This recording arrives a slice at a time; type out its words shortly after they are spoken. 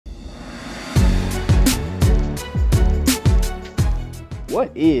What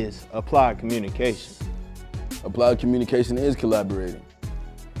is applied communication? Applied communication is collaborating.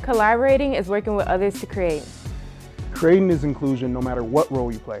 Collaborating is working with others to create. Creating is inclusion no matter what role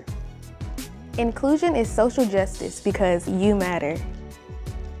you play. Inclusion is social justice because you matter.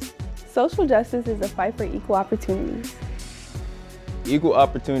 Social justice is a fight for equal opportunities. Equal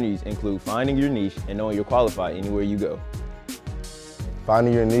opportunities include finding your niche and knowing you're qualified anywhere you go.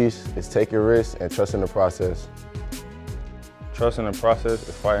 Finding your niche is taking risks and trusting the process. Trusting the process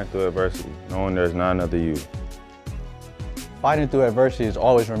is fighting through adversity, knowing there's not another you. Fighting through adversity is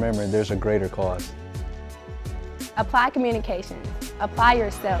always remembering there's a greater cause. Apply communication. Apply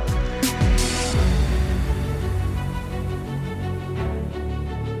yourself.